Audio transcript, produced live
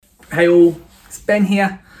Hey all, it's Ben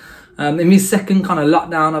here. In this second kind of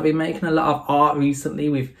lockdown, I've been making a lot of art recently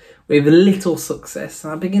with little success.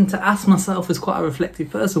 And I begin to ask myself, as quite a reflective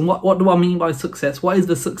person, what do I mean by success? What is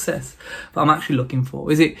the success that I'm actually looking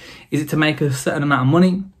for? Is it to make a certain amount of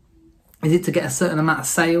money? Is it to get a certain amount of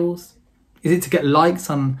sales? Is it to get likes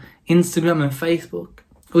on Instagram and Facebook?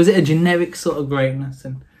 Or is it a generic sort of greatness?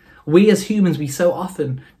 And we as humans, we so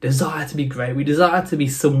often desire to be great. We desire to be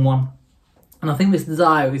someone. And I think this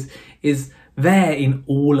desire is there in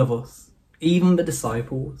all of us, even the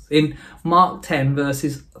disciples. In Mark 10,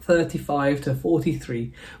 verses 35 to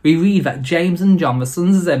 43, we read that James and John, the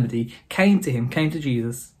sons of Zebedee, came to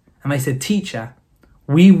Jesus, and they said, "Teacher,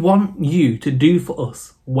 we want you to do for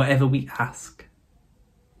us whatever we ask."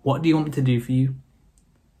 "What do you want me to do for you?"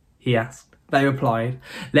 he asked. They replied,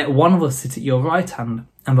 "Let one of us sit at your right hand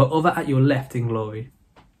and the other at your left in glory."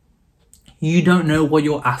 "You don't know what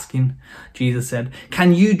you're asking," Jesus said.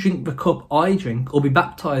 "Can you drink the cup I drink or be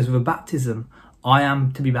baptized with a baptism I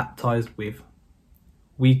am to be baptized with?"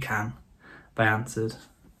 "We can," they answered.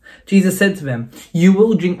 Jesus said to them, "You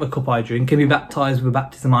will drink the cup I drink and be baptized with the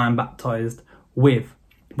baptism I am baptized with.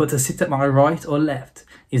 But to sit at my right or left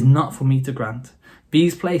is not for me to grant.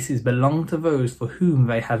 These places belong to those for whom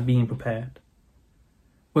they have been prepared."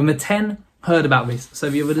 When the 10 heard about this, so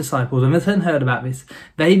the other disciples, when the 10 heard about this,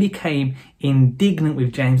 they became indignant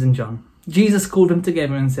with James and John. Jesus called them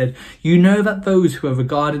together and said, "You know that those who are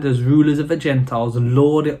regarded as rulers of the Gentiles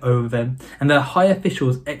lord it over them, and their high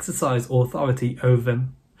officials exercise authority over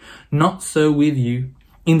them. Not so with you.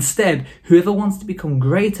 Instead, whoever wants to become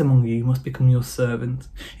great among you must become your servant,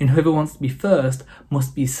 and whoever wants to be first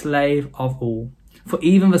must be slave of all. For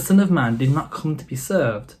even the Son of Man did not come to be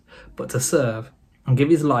served, but to serve, and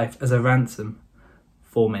give his life as a ransom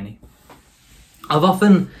for many." I've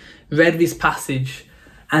often read this passage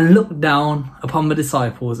and looked down upon the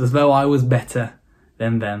disciples as though I was better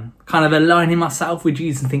than them, kind of aligning myself with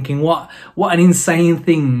Jesus and thinking, what an insane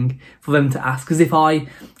thing for them to ask, as if I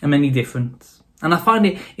am any different. And I find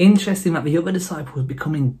it interesting that the other disciples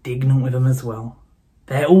become indignant with them as well.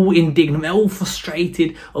 They're all indignant, they're all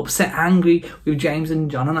frustrated, upset, angry with James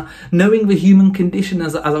and John. And knowing the human condition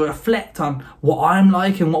as I reflect on what I'm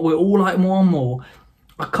like and what we're all like more and more,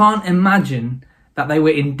 I can't imagine that they were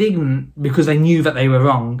indignant because they knew that they were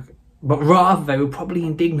wrong, but rather they were probably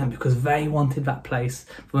indignant because they wanted that place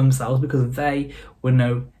for themselves, because they were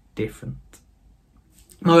no different.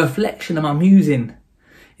 My reflection and my musing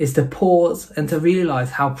is to pause and to realise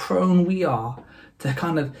how prone we are to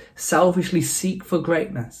kind of selfishly seek for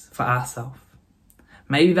greatness for ourselves.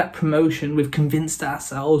 Maybe that promotion we've convinced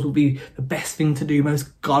ourselves will be the best thing to do,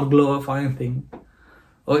 most God-glorifying thing.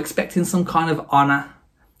 Or expecting some kind of honour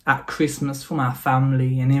at Christmas from our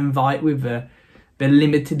family and invite with the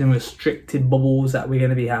limited and restricted bubbles that we're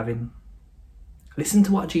going to be having. Listen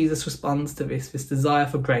to what Jesus responds to this desire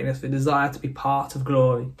for greatness, the desire to be part of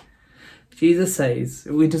glory. Jesus says,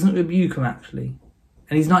 he doesn't rebuke them actually.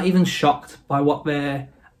 And he's not even shocked by what they're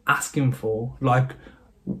asking for, like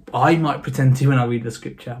I might pretend to when I read the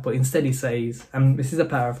scripture. But instead he says, and this is a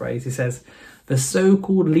paraphrase, he says, "The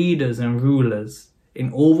so-called leaders and rulers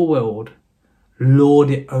in all the world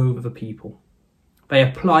lord it over the people. They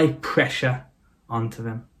apply pressure onto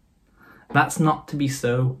them. That's not to be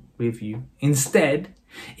so with you. Instead,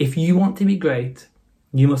 if you want to be great,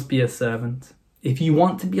 you must be a servant. If you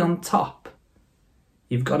want to be on top,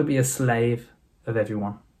 you've got to be a slave of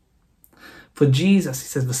everyone." For Jesus, he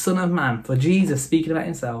says, the Son of Man, for Jesus, speaking about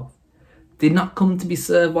himself, did not come to be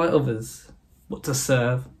served by others, but to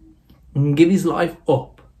serve and give his life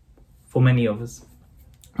up for many others.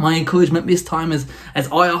 My encouragement this time is, as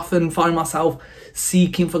I often find myself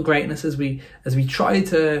seeking for greatness, as we try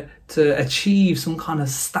to achieve some kind of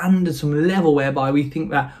standard, some level whereby we think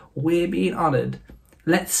that we're being honoured,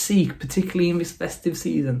 let's seek, particularly in this festive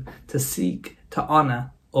season, to seek to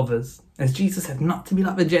honour others. As Jesus said, not to be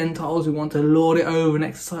like the Gentiles who want to lord it over and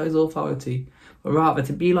exercise authority, but rather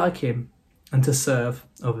to be like him and to serve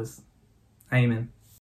others. Amen.